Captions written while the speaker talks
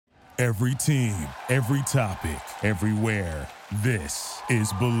Every team, every topic, everywhere. This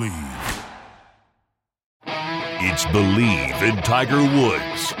is Believe. It's Believe in Tiger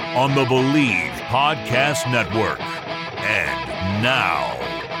Woods on the Believe Podcast Network. And now,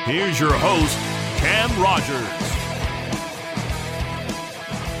 here's your host, Cam Rogers.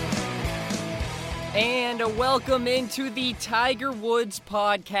 And welcome into the Tiger Woods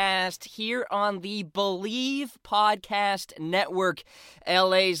podcast here on the Believe Podcast Network,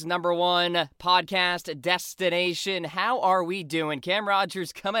 LA's #1 podcast destination. How are we doing? Cam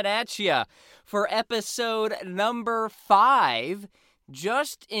Rogers coming at you for episode number 5,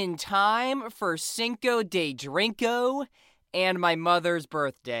 just in time for Cinco de Drinko and my mother's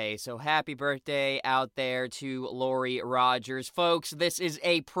birthday. So happy birthday out there to Lori Rogers. Folks, this is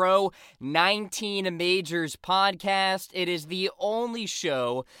a Pro 19 Majors podcast. It is the only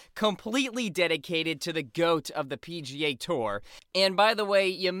show completely dedicated to the GOAT of the PGA Tour. And by the way,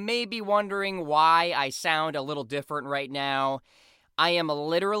 you may be wondering why I sound a little different right now. I am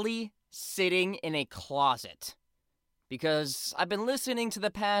literally sitting in a closet because I've been listening to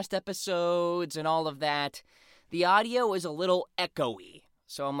the past episodes and all of that. The audio is a little echoey.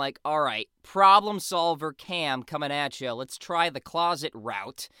 So I'm like, all right, problem solver Cam coming at you. Let's try the closet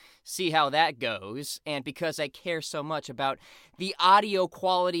route, see how that goes. And because I care so much about the audio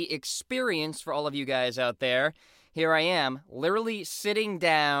quality experience for all of you guys out there, here I am, literally sitting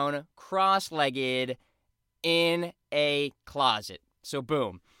down, cross-legged, in a closet. So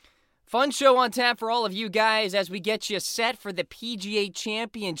boom. Fun show on tap for all of you guys as we get you set for the PGA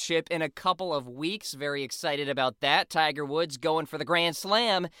Championship in a couple of weeks. Very excited about that. Tiger Woods going for the Grand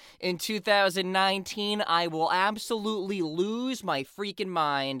Slam in 2019. I will absolutely lose my freaking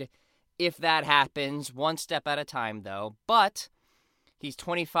mind if that happens. One step at a time, though. But he's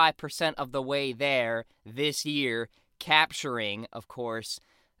 25% of the way there this year, capturing, of course,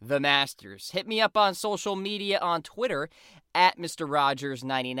 the Masters. Hit me up on social media on Twitter at Mr.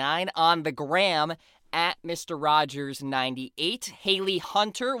 Rogers99, on the gram at Mr. Rogers98. Haley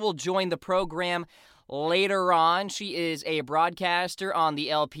Hunter will join the program later on. She is a broadcaster on the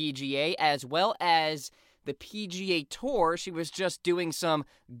LPGA as well as the PGA Tour. She was just doing some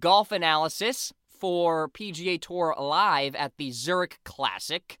golf analysis for PGA Tour Live at the Zurich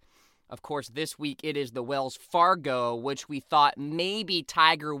Classic. Of course, this week it is the Wells Fargo, which we thought maybe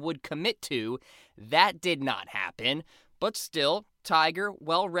Tiger would commit to. That did not happen. But still, Tiger,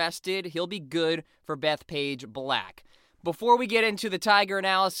 well-rested. He'll be good for Bethpage Black. Before we get into the Tiger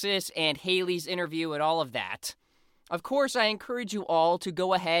analysis and Haley's interview and all of that, of course, I encourage you all to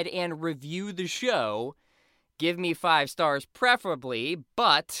go ahead and review the show. Give me 5 stars preferably,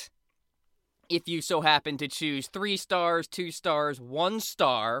 but if you so happen to choose 3 stars, 2 stars, 1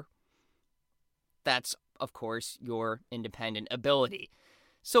 star, that's, of course, your independent ability.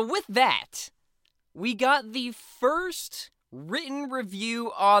 So with that, we got the first written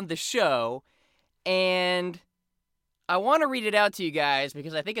review on the show, and I want to read it out to you guys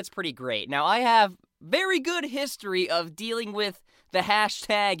because I think it's pretty great. Now, I have very good history of dealing with the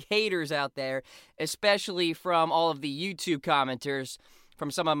hashtag haters out there, especially from all of the YouTube commenters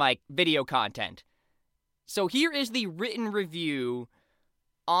from some of my video content. So here is the written review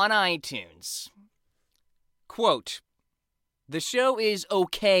on iTunes. Quote, "The show is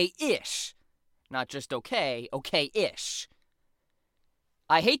okay-ish. Not just okay, okay-ish.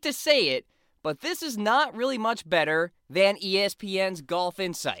 I hate to say it, but this is not really much better than ESPN's Golf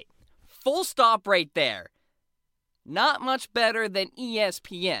Insight. Full stop right there. Not much better than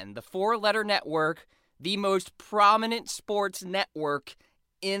ESPN, the 4-letter network, the most prominent sports network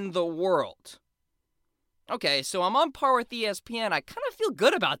in the world." Okay, so I'm on par with ESPN. I kind of feel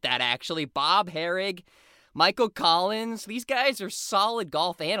good about that, actually. Bob Herrig, Michael Collins, these guys are solid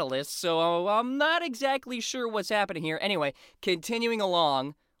golf analysts, so I'm not exactly sure what's happening here. Anyway, continuing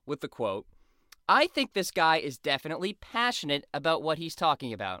along with the quote, "I think this guy is definitely passionate about what he's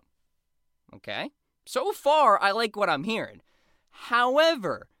talking about." Okay, so far I like what I'm hearing.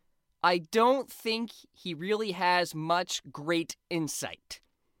 However, I don't think he really has much great insight.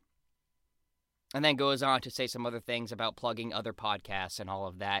 And then goes on to say some other things about plugging other podcasts and all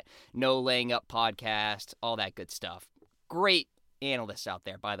of that. No Laying Up podcast, all that good stuff. Great analysts out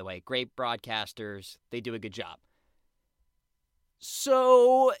there, by the way. Great broadcasters. They do a good job.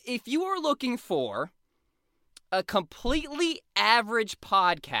 So, if you are looking for a completely average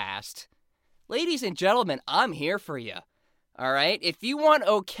podcast, ladies and gentlemen, I'm here for you. All right? If you want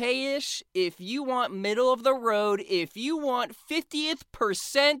okay-ish, if you want middle of the road, if you want 50th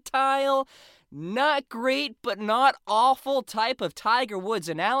percentile, not great but not awful type of Tiger Woods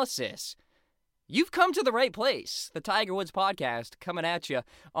analysis, you've come to the right place. The Tiger Woods Podcast coming at you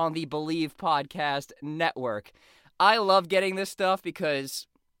on the Believe Podcast Network. I love getting this stuff because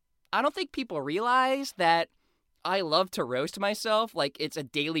I don't think people realize that I love to roast myself. Like, it's a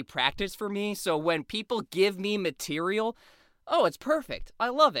daily practice for me. So when people give me material, oh, it's perfect. I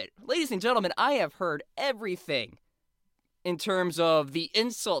love it. Ladies and gentlemen, I have heard everything in terms of the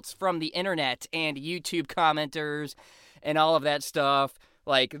insults from the internet and YouTube commenters and all of that stuff.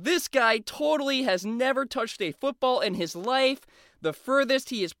 Like, this guy totally has never touched a football in his life. The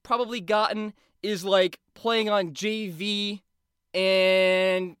furthest he has probably gotten is, like, playing on JV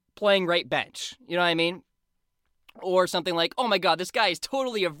and playing right bench. You know what I mean? Or something like, oh my God, this guy is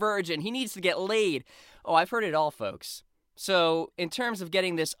totally a virgin. He needs to get laid. Oh, I've heard it all, folks. So, in terms of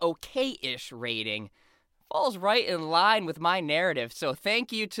getting this okay-ish rating, falls right in line with my narrative. So,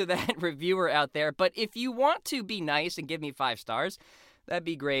 thank you to that reviewer out there. But if you want to be nice and give me 5 stars, that'd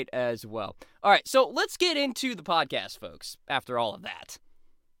be great as well. All right, so let's get into the podcast, folks, after all of that.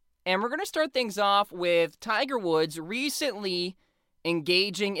 And we're going to start things off with Tiger Woods recently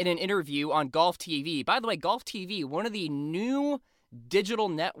engaging in an interview on Golf TV. By the way, Golf TV, one of the new digital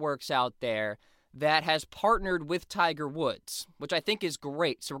networks out there that has partnered with Tiger Woods, which I think is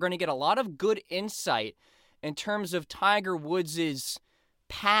great. So we're going to get a lot of good insight in terms of Tiger Woods'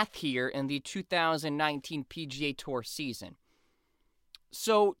 path here in the 2019 PGA Tour season.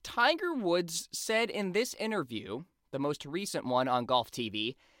 So Tiger Woods said in this interview, the most recent one on Golf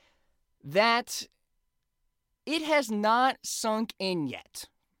TV, that it has not sunk in yet.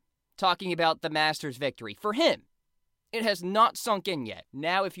 Talking about the Masters victory. For him, it has not sunk in yet.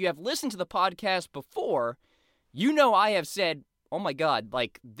 Now, if you have listened to the podcast before, you know I have said, oh my God,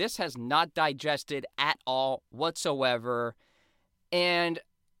 like, this has not digested at all whatsoever. And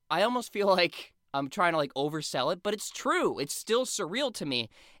I almost feel like I'm trying to, like, oversell it, but it's true. It's still surreal to me.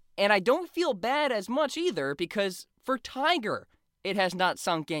 And I don't feel bad as much either, because for Tiger, it has not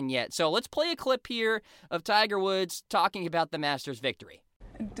sunk in yet. So let's play a clip here of Tiger Woods talking about the Masters victory.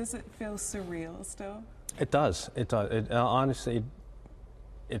 Does it feel surreal still? It does. It does. Honestly,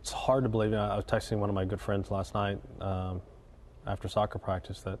 it's hard to believe. I was texting one of my good friends last night after soccer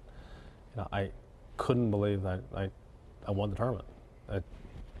practice that I couldn't believe that I won the tournament. It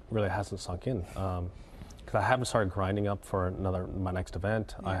really hasn't sunk in. Because I haven't started grinding up for my next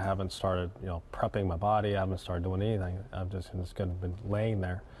event. Yeah. I haven't started, prepping my body. I haven't started doing anything. I've just kind of been laying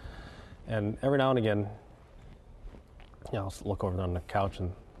there. And every now and again, I'll look over there on the couch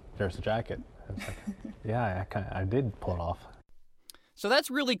and there's the jacket. And it's like, yeah, I did pull it off. So that's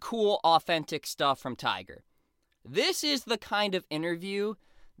really cool, authentic stuff from Tiger. This is the kind of interview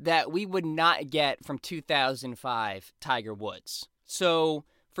that we would not get from 2005 Tiger Woods. So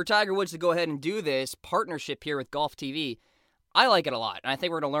for Tiger Woods to go ahead and do this partnership here with Golf TV, I like it a lot. And I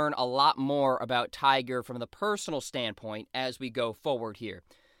think we're going to learn a lot more about Tiger from the personal standpoint as we go forward here.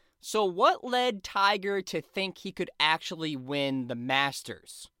 So what led Tiger to think he could actually win the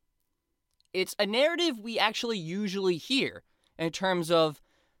Masters? It's a narrative we actually usually hear in terms of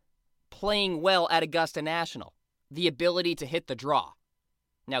playing well at Augusta National, the ability to hit the draw.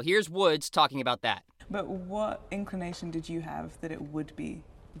 Now here's Woods talking about that. But what inclination did you have that it would be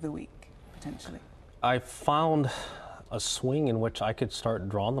the week, potentially? I found a swing in which I could start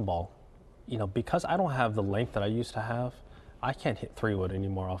drawing the ball. Because I don't have the length that I used to have, I can't hit 3-wood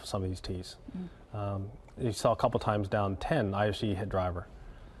anymore off some of these tees. You saw a couple times down 10, I actually hit driver,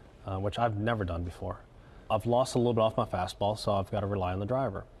 which I've never done before. I've lost a little bit off my fastball, so I've got to rely on the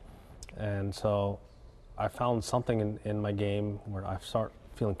driver. And so I found something in my game where I start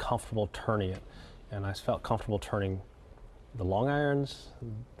feeling comfortable turning it. And I felt comfortable turning the long irons,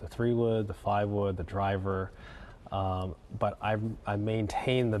 the 3-wood, the 5-wood, the driver, but I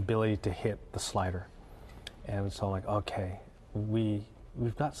maintained the ability to hit the slider. And so I'm like, okay, we've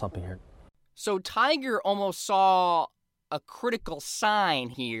got something here. So Tiger almost saw a critical sign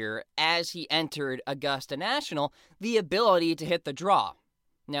here as he entered Augusta National, the ability to hit the draw.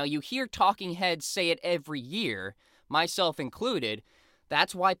 Now, you hear talking heads say it every year, myself included.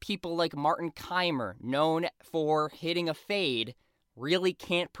 That's why people like Martin Kaymer, known for hitting a fade, really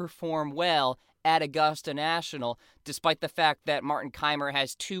can't perform well at Augusta National, despite the fact that Martin Kaymer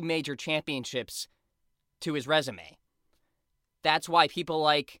has 2 major championships to his resume. That's why people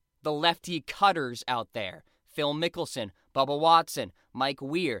like the lefty cutters out there, Phil Mickelson, Bubba Watson, Mike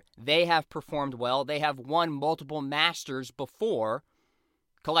Weir, they have performed well. They have won multiple Masters before,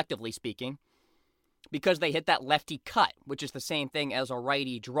 collectively speaking, because they hit that lefty cut, which is the same thing as a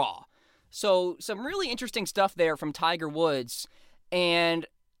righty draw. So some really interesting stuff there from Tiger Woods. And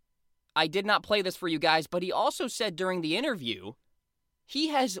I did not play this for you guys, but he also said during the interview, he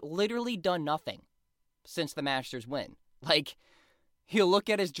has literally done nothing. since the Masters win. Like, he'll look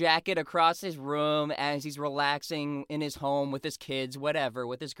at his jacket across his room as he's relaxing in his home with his kids, whatever,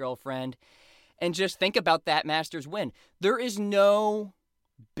 with his girlfriend, and just think about that Masters win. There is no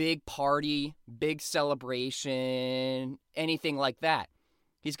big party, big celebration, anything like that.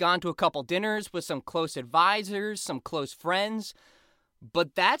 He's gone to a couple dinners with some close advisors, some close friends,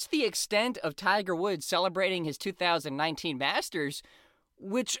 but that's the extent of Tiger Woods celebrating his 2019 Masters,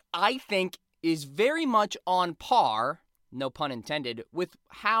 which I think is very much on par, no pun intended, with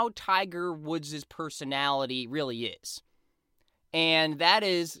how Tiger Woods' personality really is. And that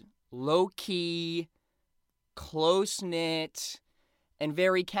is low-key, close-knit, and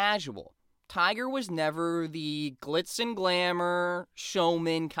very casual. Tiger was never the glitz and glamour,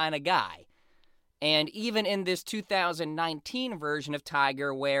 showman kind of guy. And even in this 2019 version of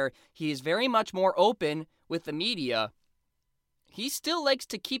Tiger, where he is very much more open with the media, he still likes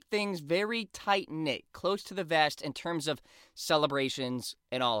to keep things very tight-knit, close to the vest in terms of celebrations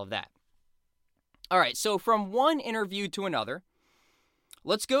and all of that. All right, so from one interview to another,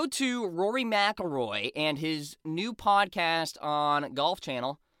 let's go to Rory McIlroy and his new podcast on Golf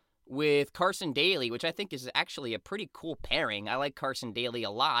Channel with Carson Daly, which I think is actually a pretty cool pairing. I like Carson Daly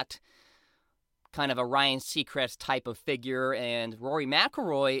a lot. Kind of a Ryan Seacrest type of figure, and Rory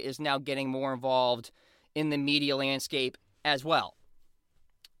McIlroy is now getting more involved in the media landscape as well.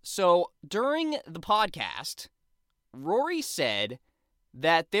 So during the podcast, Rory said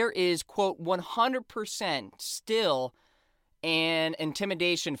that there is, quote, 100% still an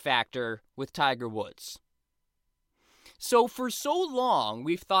intimidation factor with Tiger Woods. So for so long,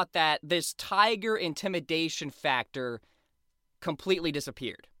 we've thought that this Tiger intimidation factor completely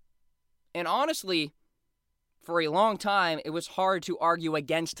disappeared. And honestly, for a long time, it was hard to argue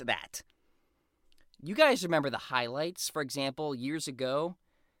against that. You guys remember the highlights, for example, years ago?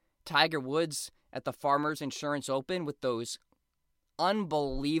 Tiger Woods at the Farmers Insurance Open with those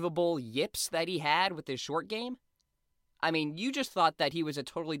unbelievable yips that he had with his short game? I mean, you just thought that he was a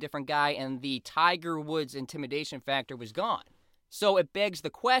totally different guy and the Tiger Woods intimidation factor was gone. So it begs the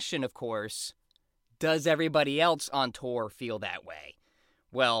question, of course, does everybody else on tour feel that way?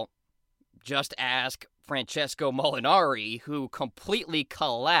 Well, just ask Francesco Molinari, who completely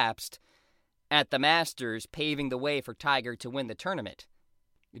collapsed at the Masters, paving the way for Tiger to win the tournament.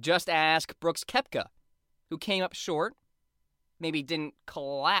 Just ask Brooks Koepka, who came up short, maybe didn't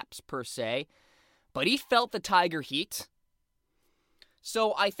collapse per se, but he felt the Tiger heat.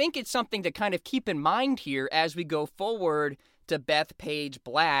 So I think it's something to kind of keep in mind here as we go forward to Bethpage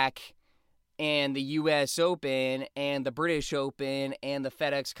Black and the U.S. Open and the British Open and the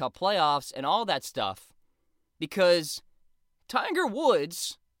FedEx Cup playoffs and all that stuff. Because Tiger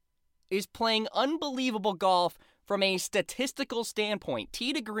Woods is playing unbelievable golf from a statistical standpoint.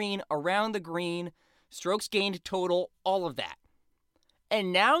 Tee to green, around the green, strokes gained total, all of that.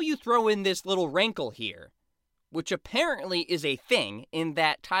 And now you throw in this little wrinkle here, which apparently is a thing in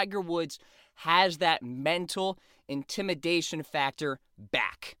that Tiger Woods has that mental intimidation factor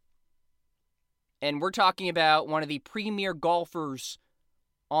back. And we're talking about one of the premier golfers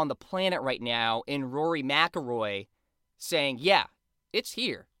on the planet right now in Rory McIlroy saying, yeah, it's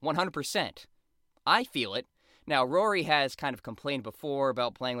here, 100%. I feel it. Now, Rory has kind of complained before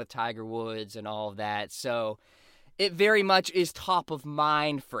about playing with Tiger Woods and all of that, so it very much is top of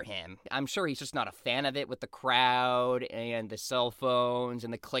mind for him. I'm sure he's just not a fan of it with the crowd and the cell phones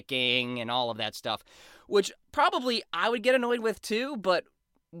and the clicking and all of that stuff, which probably I would get annoyed with too, but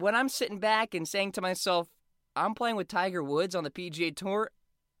when I'm sitting back and saying to myself, I'm playing with Tiger Woods on the PGA Tour,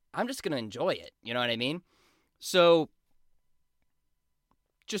 I'm just going to enjoy it. You know what I mean? So,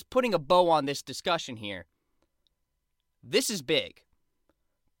 just putting a bow on this discussion here, this is big.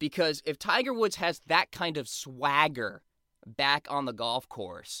 Because if Tiger Woods has that kind of swagger back on the golf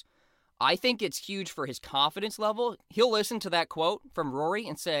course, I think it's huge for his confidence level. He'll listen to that quote from Rory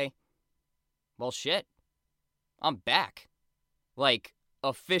and say, well, shit, I'm back. Like,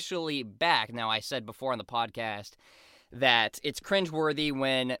 officially back. Now, I said before on the podcast that it's cringeworthy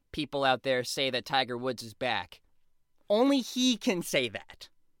when people out there say that Tiger Woods is back. Only he can say that.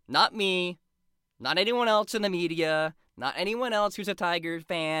 Not me, not anyone else in the media, not anyone else who's a Tiger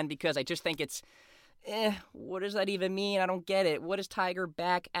fan, because I just think it's, what does that even mean? I don't get it. What does Tiger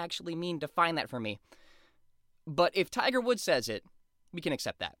back actually mean? Define that for me. But if Tiger Woods says it, we can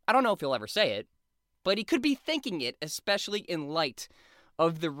accept that. I don't know if he'll ever say it, but he could be thinking it, especially in light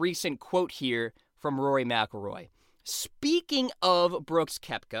of the recent quote here from Rory McIlroy. Speaking of Brooks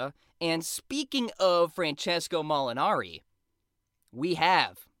Koepka, and speaking of Francesco Molinari, we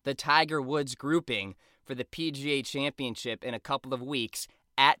have the Tiger Woods grouping for the PGA Championship in a couple of weeks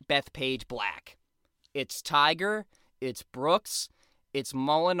at Bethpage Black. It's Tiger, it's Brooks, it's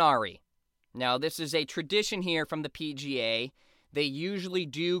Molinari. Now, this is a tradition here from the PGA. They usually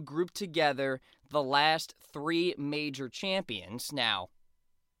do group together the last 3 major champions. Now,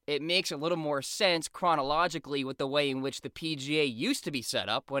 it makes a little more sense chronologically with the way in which the PGA used to be set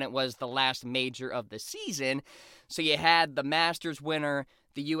up when it was the last major of the season. So you had the Masters winner,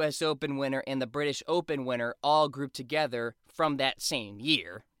 the US Open winner, and the British Open winner all grouped together from that same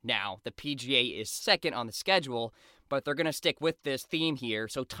year. Now, the PGA is second on the schedule, but they're going to stick with this theme here.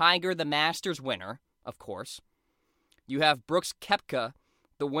 So Tiger, the Masters winner, of course. You have Brooks Koepka,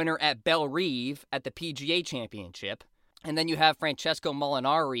 the winner at Bellerive at the PGA Championship. And then you have Francesco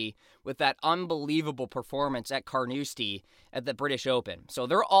Molinari with that unbelievable performance at Carnoustie at the British Open. So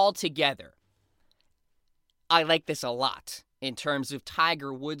they're all together. I like this a lot in terms of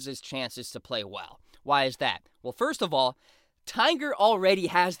Tiger Woods' chances to play well. Why is that? Well, first of all, Tiger already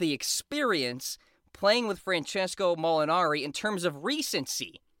has the experience playing with Francesco Molinari in terms of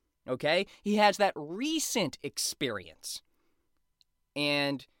recency, okay? He has that recent experience.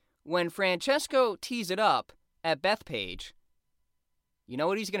 And when Francesco tees it up at Bethpage, you know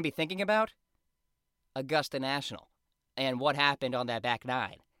what he's going to be thinking about? Augusta National and what happened on that back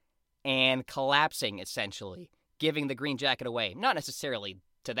 9 and collapsing, essentially, giving the green jacket away. Not necessarily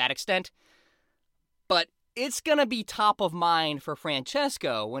to that extent, but it's going to be top of mind for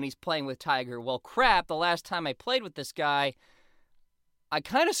Francesco when he's playing with Tiger. Well, crap, the last time I played with this guy, I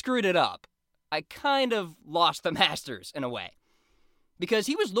kind of screwed it up. I kind of lost the Masters in a way. Because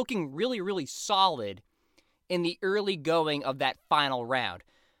he was looking really, really solid in the early going of that final round.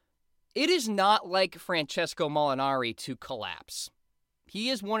 It is not like Francesco Molinari to collapse. He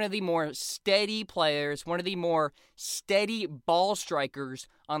is one of the more steady players, one of the more steady ball strikers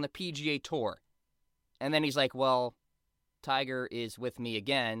on the PGA Tour. And then he's like, well, Tiger is with me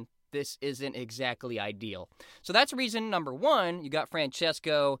again. This isn't exactly ideal. So that's reason number 1. You got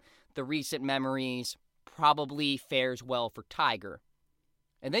Francesco, the recent memories, probably fares well for Tiger.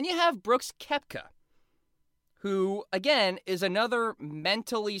 And then you have Brooks Koepka, who, again, is another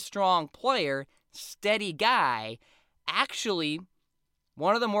mentally strong player, steady guy, actually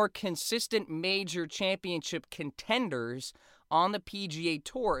one of the more consistent major championship contenders on the PGA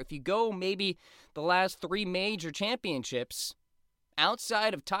Tour. If you go maybe the last 3 major championships,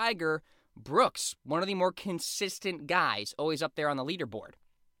 outside of Tiger, Brooks, one of the more consistent guys, always up there on the leaderboard.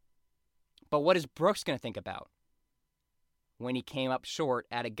 But what is Brooks going to think about when he came up short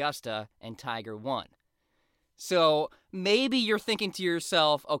at Augusta and Tiger won? So maybe you're thinking to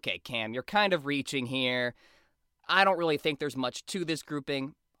yourself, okay, Cam, you're kind of reaching here. I don't really think there's much to this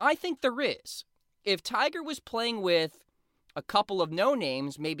grouping. I think there is. If Tiger was playing with a couple of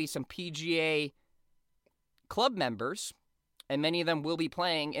no-names, maybe some PGA club members, and many of them will be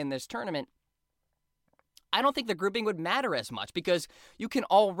playing in this tournament, I don't think the grouping would matter as much because you can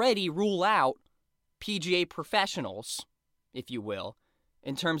already rule out PGA professionals, if you will,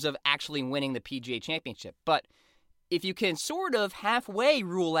 in terms of actually winning the PGA Championship. But if you can sort of halfway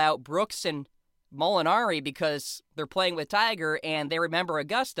rule out Brooks and Molinari because they're playing with Tiger and they remember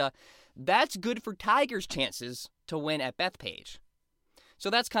Augusta, that's good for Tiger's chances to win at Bethpage. So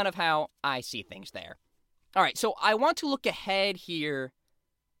that's kind of how I see things there. All right, so I want to look ahead here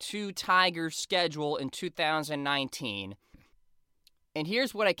to Tiger's schedule in 2019. And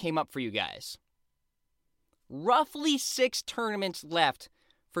here's what I came up for you guys. Roughly 6 tournaments left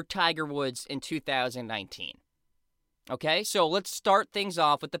for Tiger Woods in 2019. Okay, so let's start things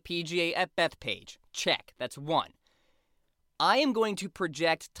off with the PGA at Bethpage. Check, that's 1. I am going to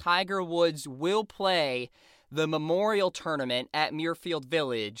project Tiger Woods will play the Memorial Tournament at Muirfield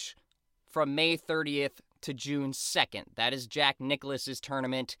Village from May 30th to June 2nd. That is Jack Nicklaus's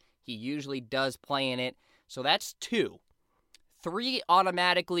tournament. He usually does play in it. So that's 2. 3,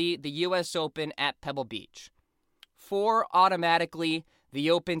 automatically the US Open at Pebble Beach. 4, automatically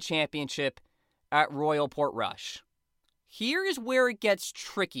the Open Championship at Royal Portrush. Here is where it gets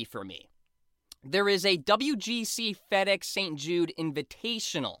tricky for me. There is a WGC FedEx St. Jude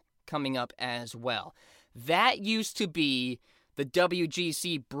Invitational coming up as well. That used to be the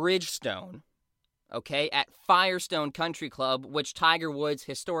WGC Bridgestone, okay, at Firestone Country Club, which Tiger Woods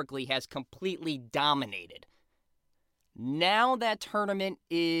historically has completely dominated. Now that tournament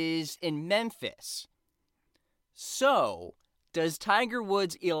is in Memphis. So, does Tiger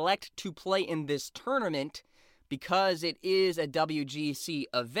Woods elect to play in this tournament because it is a WGC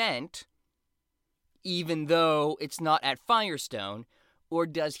event, even though it's not at Firestone, or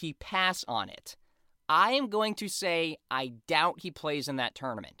does he pass on it? I am going to say I doubt he plays in that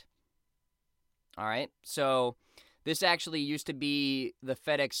tournament. All right, so this actually used to be the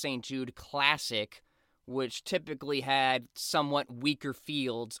FedEx St. Jude Classic, which typically had somewhat weaker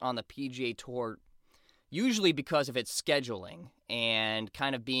fields on the PGA Tour, usually because of its scheduling and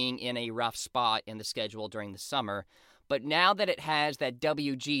kind of being in a rough spot in the schedule during the summer. But now that it has that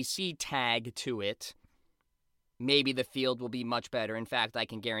WGC tag to it, maybe the field will be much better. In fact, I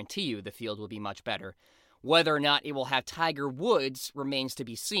can guarantee you the field will be much better. Whether or not it will have Tiger Woods remains to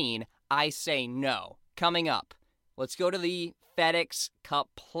be seen. I say no. Coming up, let's go to the FedEx Cup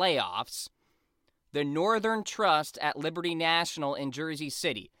playoffs. The Northern Trust at Liberty National in Jersey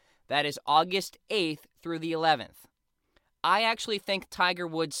City. That is August 8th through the 11th. I actually think Tiger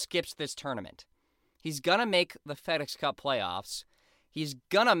Woods skips this tournament. He's going to make the FedEx Cup playoffs. He's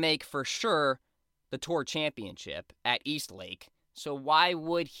going to make, for sure, the Tour Championship at East Lake. So why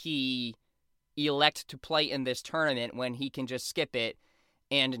would he elect to play in this tournament when he can just skip it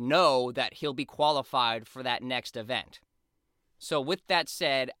and know that he'll be qualified for that next event? So with that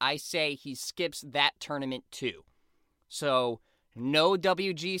said, I say he skips that tournament too. So no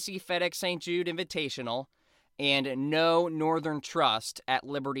WGC FedEx St. Jude Invitational and no Northern Trust at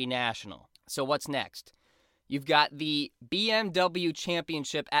Liberty National. So what's next? You've got the BMW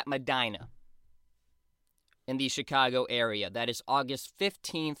Championship at Medina in the Chicago area. That is August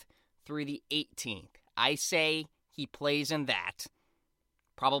 15th through the 18th. I say he plays in that.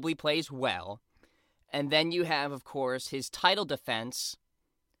 Probably plays well. And then you have, of course, his title defense,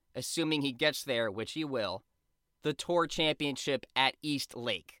 assuming he gets there, which he will, the Tour Championship at East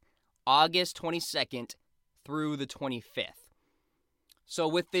Lake, August 22nd through the 25th. So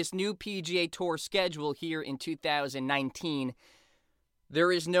with this new PGA Tour schedule here in 2019,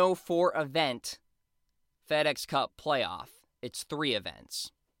 there is no 4-event FedEx Cup playoff. It's 3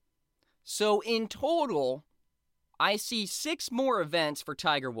 events. So in total, I see 6 more events for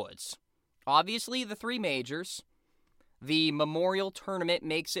Tiger Woods. Obviously, the 3 majors. The Memorial Tournament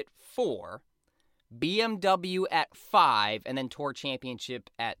makes it 4. BMW at 5, and then Tour Championship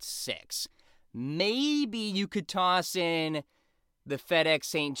at 6. Maybe you could toss in the FedEx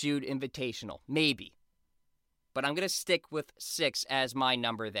St. Jude Invitational. Maybe. But I'm going to stick with 6 as my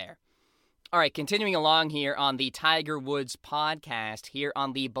number there. All right, continuing along here on the Tiger Woods podcast here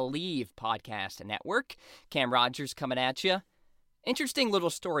on the Believe Podcast Network. Cam Rogers coming at you. Interesting little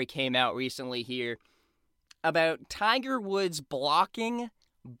story came out recently here about Tiger Woods blocking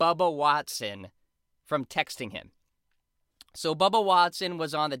Bubba Watson from texting him. So Bubba Watson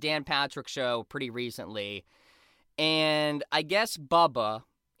was on the Dan Patrick Show pretty recently, and I guess Bubba,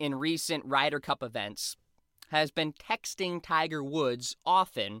 in recent Ryder Cup events, has been texting Tiger Woods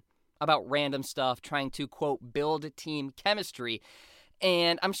often about random stuff, trying to, quote, build team chemistry.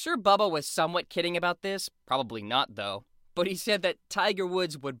 And I'm sure Bubba was somewhat kidding about this. Probably not, though. But he said that Tiger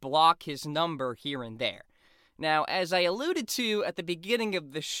Woods would block his number here and there. Now, as I alluded to at the beginning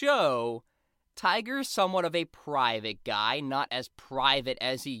of the show, Tiger's somewhat of a private guy, not as private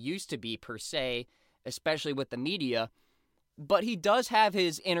as he used to be, per se, especially with the media, but he does have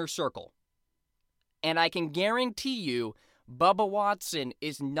his inner circle. And I can guarantee you, Bubba Watson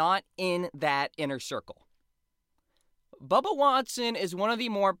is not in that inner circle. Bubba Watson is one of the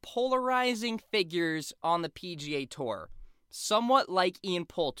more polarizing figures on the PGA Tour, somewhat like Ian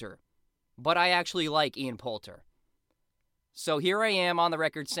Poulter, but I actually like Ian Poulter. So here I am on the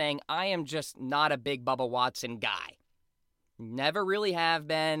record saying I am just not a big Bubba Watson guy. Never really have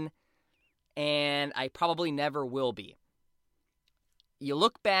been, and I probably never will be. You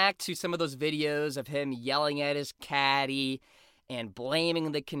look back to some of those videos of him yelling at his caddy and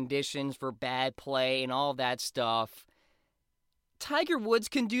blaming the conditions for bad play and all that stuff. Tiger Woods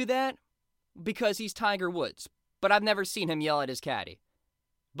can do that because he's Tiger Woods, but I've never seen him yell at his caddy.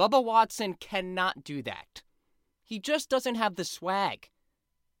 Bubba Watson cannot do that. He just doesn't have the swag.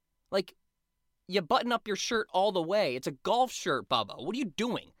 Like, you button up your shirt all the way. It's a golf shirt, Bubba. What are you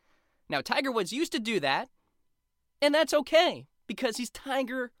doing? Now, Tiger Woods used to do that, and that's okay because he's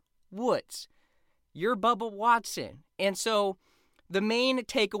Tiger Woods. You're Bubba Watson. And so the main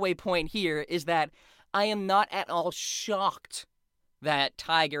takeaway point here is that I am not at all shocked that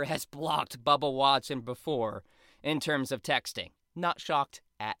Tiger has blocked Bubba Watson before in terms of texting. Not shocked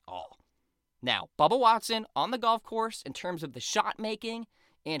at all. Now, Bubba Watson on the golf course in terms of the shot making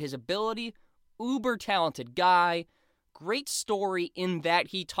and his ability, uber talented guy, great story in that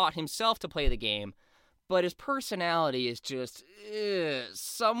he taught himself to play the game, but his personality is just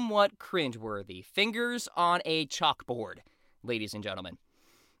somewhat cringeworthy. Fingers on a chalkboard, ladies and gentlemen.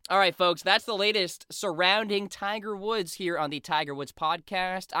 All right, folks, that's the latest surrounding Tiger Woods here on the Tiger Woods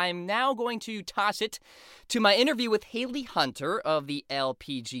podcast. I'm now going to toss it to my interview with Haley Hunter of the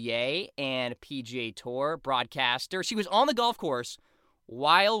LPGA and PGA Tour broadcaster. She was on the golf course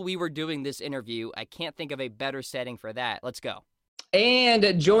while we were doing this interview. I can't think of a better setting for that. Let's go.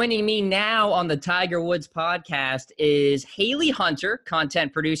 And joining me now on the Tiger Woods podcast is Haley Hunter,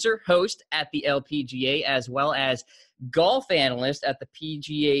 content producer, host at the LPGA, as well as golf analyst at the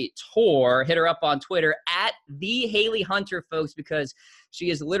PGA Tour. Hit her up on Twitter at the Haley Hunter, folks, because she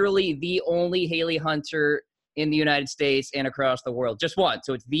is literally the only Haley Hunter in the United States and across the world. Just one.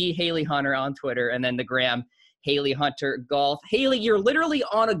 So it's the Haley Hunter on Twitter, and then the gram Haley Hunter Golf. Haley, you're literally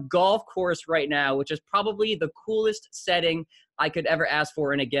on a golf course right now, which is probably the coolest setting I could ever ask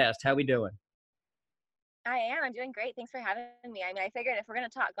for in a guest. How we doing? I am. I'm doing great. Thanks for having me. I mean, I figured if we're going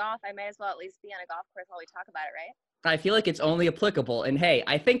to talk golf, I might as well at least be on a golf course while we talk about it, right? I feel like it's only applicable. And hey,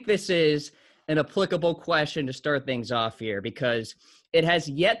 I think this is an applicable question to start things off here because it has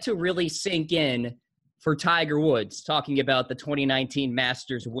yet to really sink in for Tiger Woods, talking about the 2019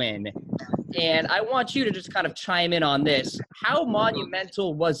 Masters win. And I want you to just kind of chime in on this. How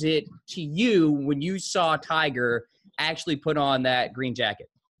monumental was it to you when you saw Tiger actually put on that green jacket?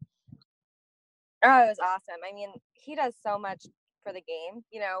 Oh, it was awesome. I mean, he does so much for the game,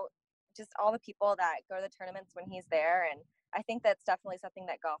 you know, just all the people that go to the tournaments when he's there. And I think that's definitely something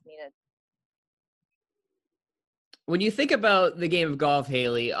that golf needed. When you think about the game of golf,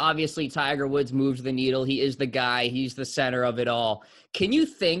 Haley, obviously Tiger Woods moves the needle. He is the guy. He's the center of it all. Can you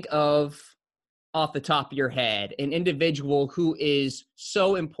think of, off the top of your head, an individual who is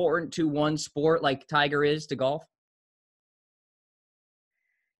so important to one sport like Tiger is to golf?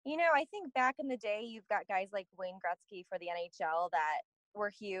 You know, I think back in the day, you've got guys like Wayne Gretzky for the NHL that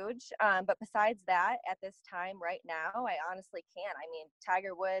were huge. But besides that, at this time right now, I honestly can't. I mean,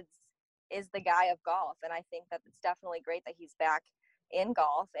 Tiger Woods is the guy of golf. And I think that it's definitely great that he's back in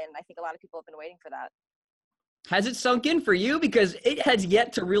golf. And I think a lot of people have been waiting for that. Has it sunk in for you? Because it has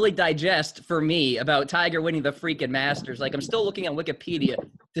yet to really digest for me about Tiger winning the freaking Masters. Like, I'm still looking on Wikipedia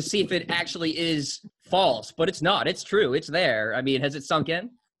to see if it actually is false, but it's not. It's true. It's there. I mean, has it sunk in?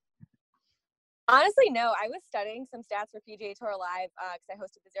 Honestly, no. I was studying some stats for PGA Tour Live because I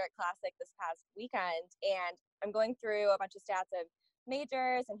hosted the Zurich Classic this past weekend, and I'm going through a bunch of stats of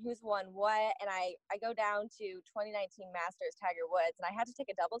majors and who's won what, and I go down to 2019 Masters Tiger Woods, and I had to take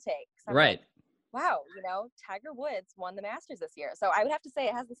a double take. Right. Like, wow, you know, Tiger Woods won the Masters this year. So I would have to say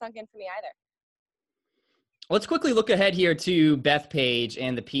it hasn't sunk in for me either. Let's quickly look ahead here to Bethpage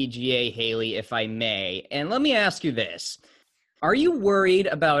and the PGA, Haley, if I may. And let me ask you this. Are you worried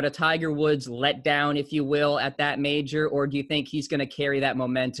about a Tiger Woods letdown, if you will, at that major, or do you think he's going to carry that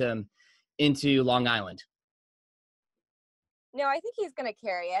momentum into Long Island? No, I think he's going to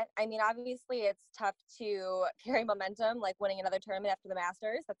carry it. I mean, obviously, it's tough to carry momentum, like winning another tournament after the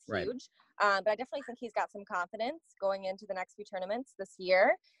Masters. That's huge. But I definitely think he's got some confidence going into the next few tournaments this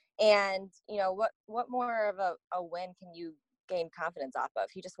year. And, you know, what more of a win can you gain confidence off of?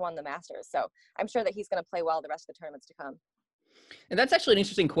 He just won the Masters. So I'm sure that he's going to play well the rest of the tournaments to come. And that's actually an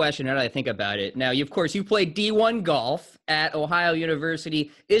interesting question now that I think about it. Now, of course, you played D1 golf at Ohio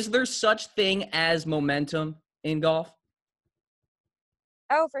University. Is there such thing as momentum in golf?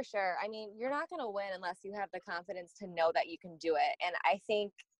 Oh, for sure. I mean, you're not going to win unless you have the confidence to know that you can do it. And I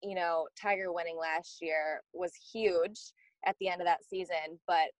think, you know, Tiger winning last year was huge at the end of that season,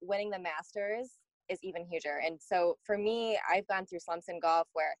 but winning the Masters is even huger. And so for me, I've gone through slumps in golf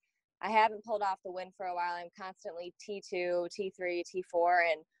where I haven't pulled off the win for a while. I'm constantly T2, T3,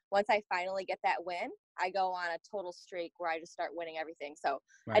 T4. And once I finally get that win, I go on a total streak where I just start winning everything. So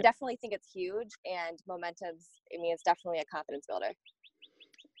I definitely think it's huge, and momentum's, I mean, it's definitely a confidence builder.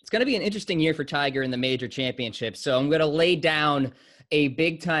 It's going to be an interesting year for Tiger in the major championships. So I'm going to lay down a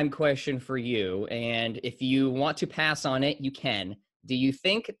big time question for you. And if you want to pass on it, you can. Do you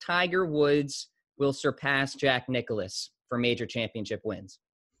think Tiger Woods will surpass Jack Nicklaus for major championship wins?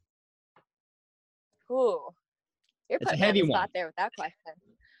 Ooh, you're It's a putting me on heavy the spot one. there with that question.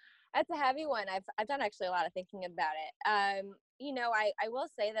 That's a heavy one. I've done actually a lot of thinking about it. You know, I will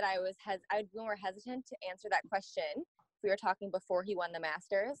say that I was more hesitant to answer that question. We were talking before he won the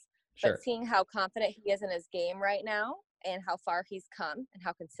Masters, Sure. but seeing how confident he is in his game right now and how far he's come and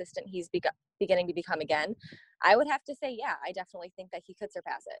how consistent he's beginning to become again, I would have to say, yeah, I definitely think that he could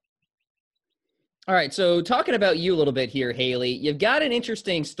surpass it. All right. So talking about you a little bit here, Haley, you've got an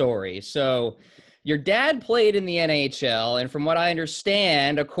interesting story. So your dad played in the NHL, and from what I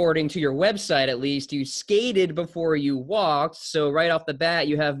understand, according to your website at least, you skated before you walked. So right off the bat,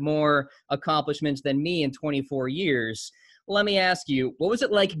 you have more accomplishments than me in 24 years. Let me ask you, what was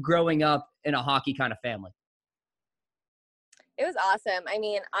it like growing up in a hockey kind of family? It was awesome. I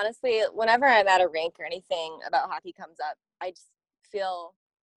mean, honestly, whenever I'm at a rink or anything about hockey comes up, I just feel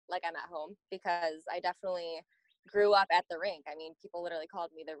like I'm at home because I definitely grew up at the rink. I mean, people literally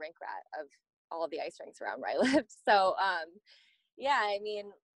called me the rink rat of all of the ice rinks around where I lived. So, yeah, I mean,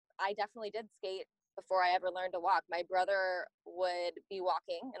 I definitely did skate before I ever learned to walk. My brother would be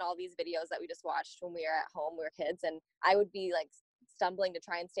walking in all these videos that we just watched when we were at home, we were kids, and I would be like stumbling to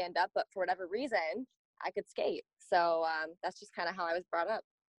try and stand up, but for whatever reason, I could skate. So that's just kind of how I was brought up.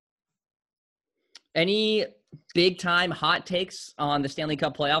 Any big time hot takes on the Stanley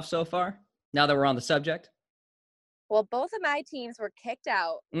Cup playoffs so far, now that we're on the subject? Well, both of my teams were kicked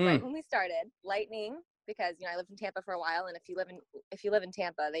out right when we started. Lightning, because I lived in Tampa for a while, and if you live in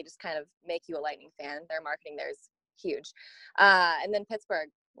Tampa, they just kind of make you a Lightning fan. Their marketing there is huge. And then Pittsburgh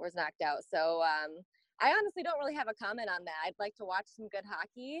was knocked out. So I honestly don't really have a comment on that. I'd like to watch some good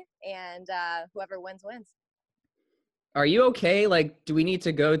hockey, and whoever wins wins. Are you okay? Like, do we need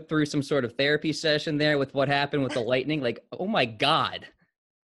to go through some sort of therapy session there with what happened with the Lightning? Like, oh my God.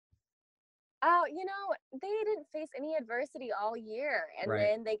 Oh, they didn't face any adversity all year, and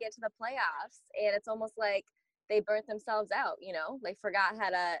then they get to the playoffs, and it's almost like they burnt themselves out. They forgot how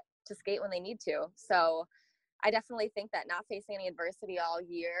to skate when they need to. So I definitely think that not facing any adversity all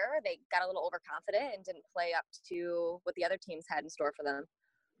year, they got a little overconfident and didn't play up to what the other teams had in store for them.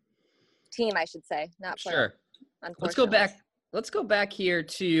 Team, I should say, not player. Sure. Let's go back here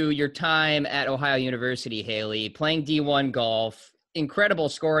to your time at Ohio University, Haley, playing D1 golf. Incredible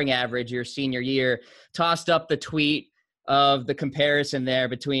scoring average your senior year. Tossed up the tweet of the comparison there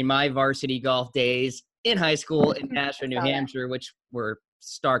between my varsity golf days in high school in Nashua, New Hampshire, which were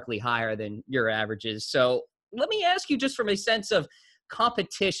starkly higher than your averages. So let me ask you, just from a sense of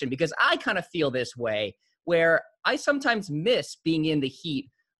competition, because I kind of feel this way, where I sometimes miss being in the heat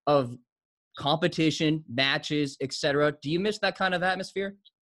of competition, matches, etc. Do you miss that kind of atmosphere?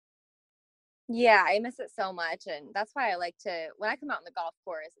 Yeah, I miss it so much. And that's why I like to, when I come out on the golf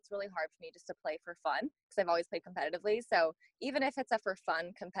course, it's really hard for me just to play for fun, because I've always played competitively. So even if it's a for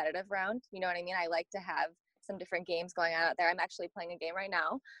fun competitive round, you know what I mean? I like to have some different games going on out there. I'm actually playing a game right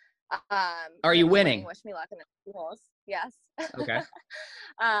now. Are you winning? Wish me luck in the holes. Yes. Okay.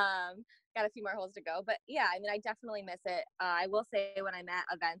 Got a few more holes to go, but yeah, I mean, I definitely miss it. I will say, when I'm at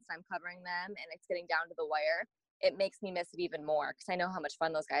events, I'm covering them and it's getting down to the wire, it makes me miss it even more, because I know how much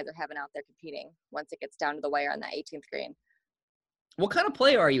fun those guys are having out there competing once it gets down to the wire on that 18th green. What kind of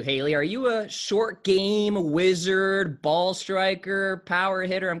player are you, Haley? Are you a short game wizard, ball striker, power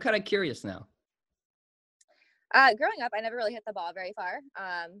hitter? I'm kind of curious now. Growing up, I never really hit the ball very far.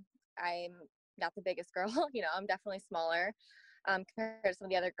 I'm not the biggest girl, I'm definitely smaller compared to some of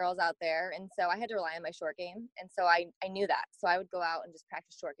the other girls out there. And so I had to rely on my short game. And so I knew that. So I would go out and just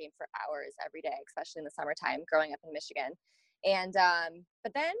practice short game for hours every day, especially in the summertime growing up in Michigan. And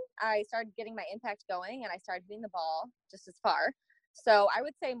but then I started getting my impact going, and I started hitting the ball just as far. So I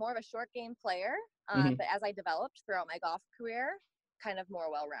would say more of a short game player, but as I developed throughout my golf career, kind of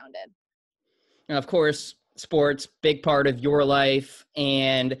more well-rounded. And of course, sports, big part of your life.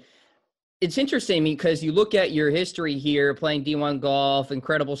 And it's interesting because you look at your history here, playing D1 golf,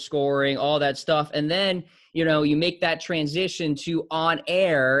 incredible scoring, all that stuff. And then, you make that transition to on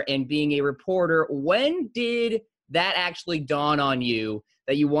air and being a reporter. When did that actually dawn on you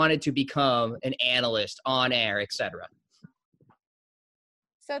that you wanted to become an analyst on air, etc.?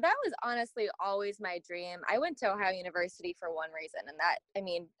 So that was honestly always my dream. I went to Ohio University for one reason, and that,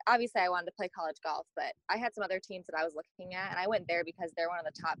 obviously I wanted to play college golf, but I had some other teams that I was looking at, and I went there because they're one of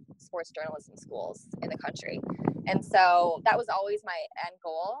the top sports journalism schools in the country. And so that was always my end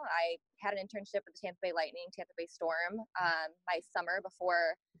goal. I had an internship with the Tampa Bay Lightning, Tampa Bay Storm, my summer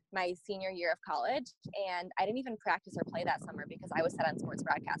before my senior year of college, and I didn't even practice or play that summer because I was set on sports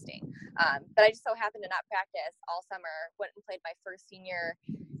broadcasting. But I just so happened to not practice all summer, went and played my first senior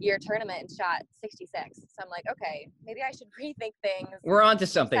year tournament and shot 66. So I'm like, okay, maybe I should rethink things. We're on to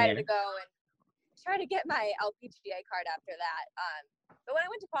something here. Decided to go and try to get my LPGA card after that. But when I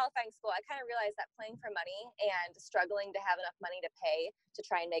went to qualifying school, I kind of realized that playing for money and struggling to have enough money to pay to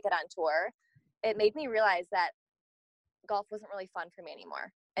try and make it on tour, it made me realize that golf wasn't really fun for me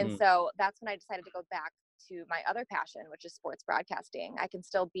anymore. And so that's when I decided to go back to my other passion, which is sports broadcasting. I can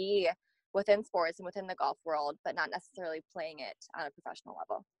still be within sports and within the golf world, but not necessarily playing it on a professional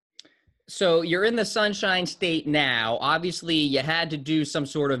level. So you're in the Sunshine State now. Obviously, you had to do some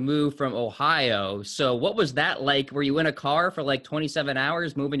sort of move from Ohio. So what was that like? Were you in a car for like 27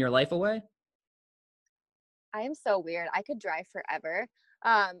 hours moving your life away? I am so weird. I could drive forever.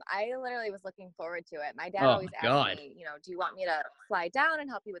 I literally was looking forward to it. My dad always asked me, do you want me to fly down and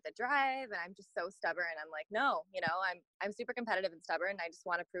help you with the drive? And I'm just so stubborn. I'm like, no, I'm super competitive and stubborn. I just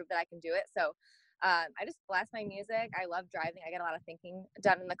want to prove that I can do it. So I just blast my music. I love driving. I get a lot of thinking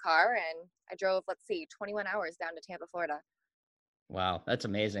done in the car, and I drove, 21 hours down to Tampa, Florida. Wow, that's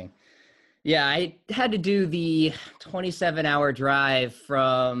amazing. Yeah, I had to do the 27-hour drive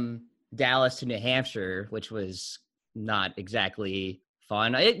from Dallas to New Hampshire, which was not exactly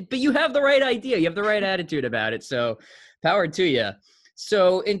fun. But you have the right idea. You have the right attitude about it. So power to you.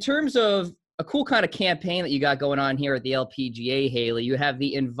 So in terms of a cool kind of campaign that you got going on here at the LPGA, Haley, you have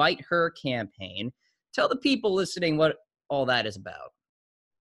the Invite Her campaign. Tell the people listening what all that is about.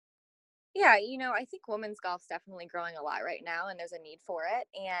 Yeah, I think women's golf's definitely growing a lot right now, and there's a need for it.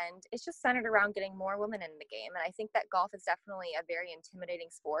 And it's just centered around getting more women in the game. And I think that golf is definitely a very intimidating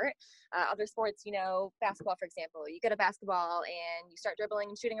sport. Other sports, basketball, for example, you get a basketball and you start dribbling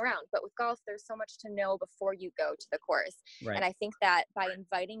and shooting around. But with golf, there's so much to know before you go to the course. Right. And I think that by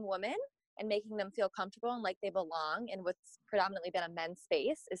inviting women and making them feel comfortable and like they belong in what's predominantly been a men's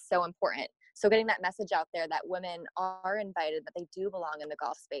space is so important. So getting that message out there that women are invited, that they do belong in the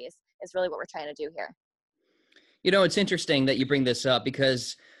golf space is really what we're trying to do here. It's interesting that you bring this up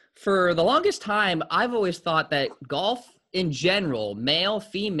because for the longest time, I've always thought that golf in general, male,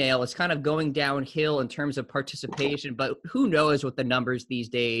 female, is kind of going downhill in terms of participation, but who knows what the numbers these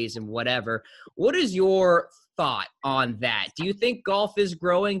days and whatever. What is your thought on that? Do you think golf is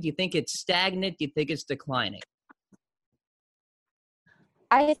growing? Do you think it's stagnant? Do you think it's declining?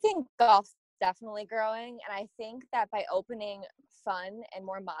 I think golf's definitely growing, and I think that by opening fun and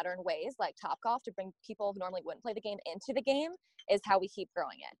more modern ways like Topgolf to bring people who normally wouldn't play the game into the game is how we keep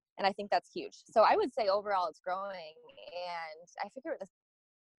growing it. And I think that's huge. So I would say overall it's growing, and I forget what the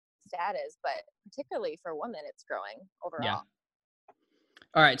stat is, but particularly for women, it's growing overall. Yeah.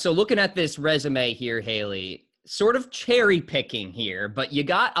 All right. So looking at this resume here, Haley, sort of cherry picking here, but you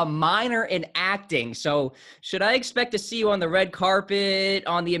got a minor in acting. So should I expect to see you on the red carpet,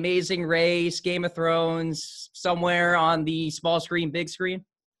 on The Amazing Race, Game of Thrones, somewhere on the small screen, big screen?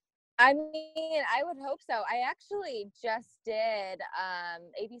 I mean, I would hope so. I actually just did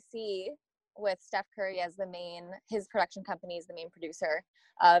ABC with Steph Curry as his production company is the main producer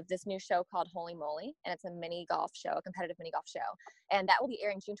of this new show called Holy Moly. And it's a mini golf show, a competitive mini golf show. And that will be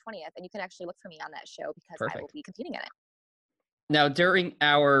airing June 20th. And you can actually look for me on that show because Perfect. I will be competing in it. Now, during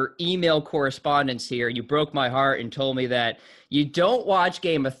our email correspondence here, you broke my heart and told me that you don't watch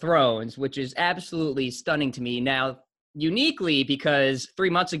Game of Thrones, which is absolutely stunning to me. Now, uniquely, because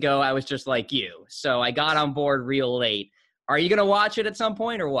 3 months ago, I was just like you. So I got on board real late. Are you going to watch it at some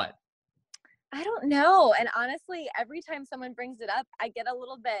point or what? I don't know. And honestly, every time someone brings it up, I get a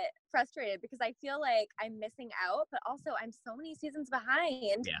little bit frustrated because I feel like I'm missing out, but also I'm so many seasons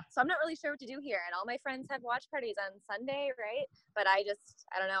behind. Yeah. So I'm not really sure what to do here. And all my friends have watch parties on Sunday, right? But I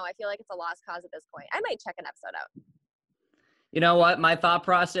don't know. I feel like it's a lost cause at this point. I might check an episode out. You know what? My thought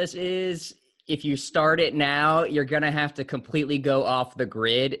process is if you start it now, you're going to have to completely go off the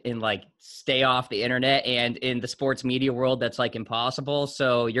grid and stay off the internet. And in the sports media world, that's impossible.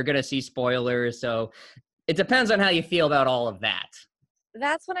 So you're going to see spoilers. So it depends on how you feel about all of that.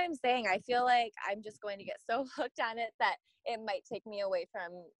 That's what I'm saying. I feel like I'm just going to get so hooked on it that it might take me away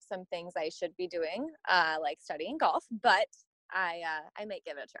from some things I should be doing, like studying golf, but I might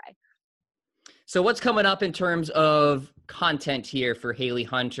give it a try. So what's coming up in terms of content here for Haley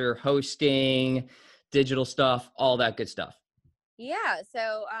Hunter, hosting, digital stuff, all that good stuff? Yeah,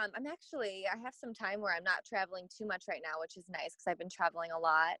 so I have some time where I'm not traveling too much right now, which is nice because I've been traveling a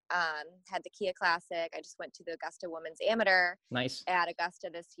lot. Had the Kia Classic. I just went to the Augusta Women's Amateur. Nice. At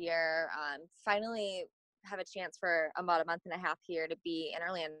Augusta this year. Finally have a chance for about a month and a half here to be in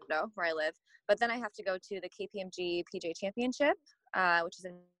Orlando, where I live. But then I have to go to the KPMG PGA Championship, which is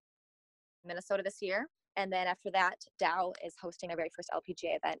in Minnesota this year. And then after that, Dow is hosting their very first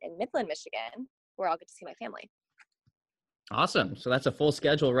LPGA event in Midland, Michigan, where I'll get to see my family. Awesome. So that's a full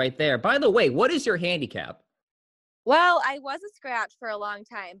schedule right there. By the way, what is your handicap? Well, I was a scratch for a long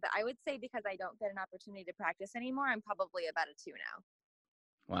time, but I would say because I don't get an opportunity to practice anymore, I'm probably about a 2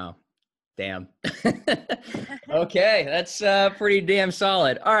 now. Wow. Damn. Okay. That's pretty damn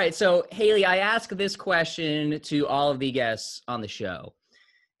solid. All right. So Haley, I ask this question to all of the guests on the show.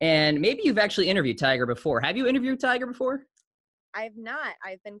 And maybe you've actually interviewed Tiger before. Have you interviewed Tiger before? I've not.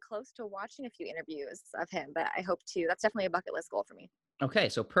 I've been close to watching a few interviews of him, but I hope to. That's definitely a bucket list goal for me. Okay,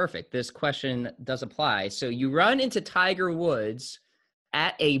 so perfect. This question does apply. So you run into Tiger Woods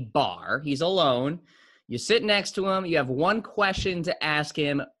at a bar. He's alone. You sit next to him. You have one question to ask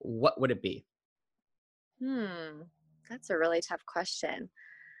him. What would it be? That's a really tough question.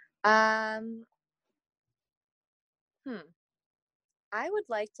 I would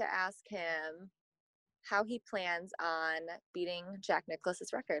like to ask him how he plans on beating Jack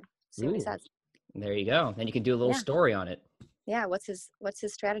Nicklaus's record. See what he says. There you go. Then you can do a little story on it. Yeah. What's his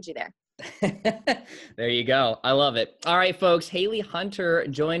strategy there? There you go. I love it. All right, folks. Haley Hunter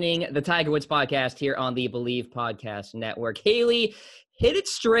joining the Tiger Woods podcast here on the Believe Podcast Network. Haley, hit it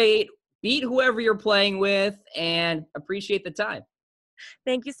straight, beat whoever you're playing with, and appreciate the time.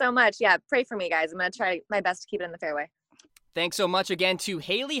 Thank you so much. Yeah, pray for me, guys. I'm going to try my best to keep it in the fairway. Thanks so much again to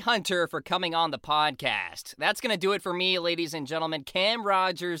Haley Hunter for coming on the podcast. That's going to do it for me, ladies and gentlemen. Cam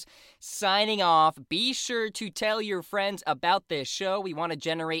Rogers signing off. Be sure to tell your friends about this show. We want to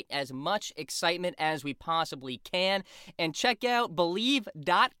generate as much excitement as we possibly can. And check out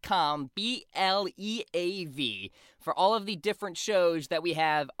Bleav.com, BLEAV, for all of the different shows that we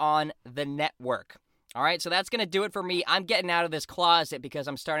have on the network. All right, so that's going to do it for me. I'm getting out of this closet because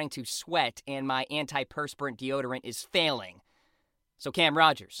I'm starting to sweat and my antiperspirant deodorant is failing. So Cam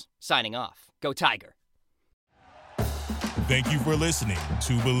Rogers, signing off. Go Tiger. Thank you for listening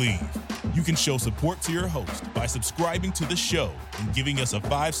to Believe. You can show support to your host by subscribing to the show and giving us a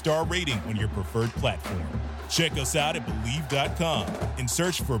 5-star rating on your preferred platform. Check us out at Bleav.com and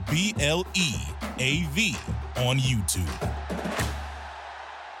search for BLEAV on YouTube.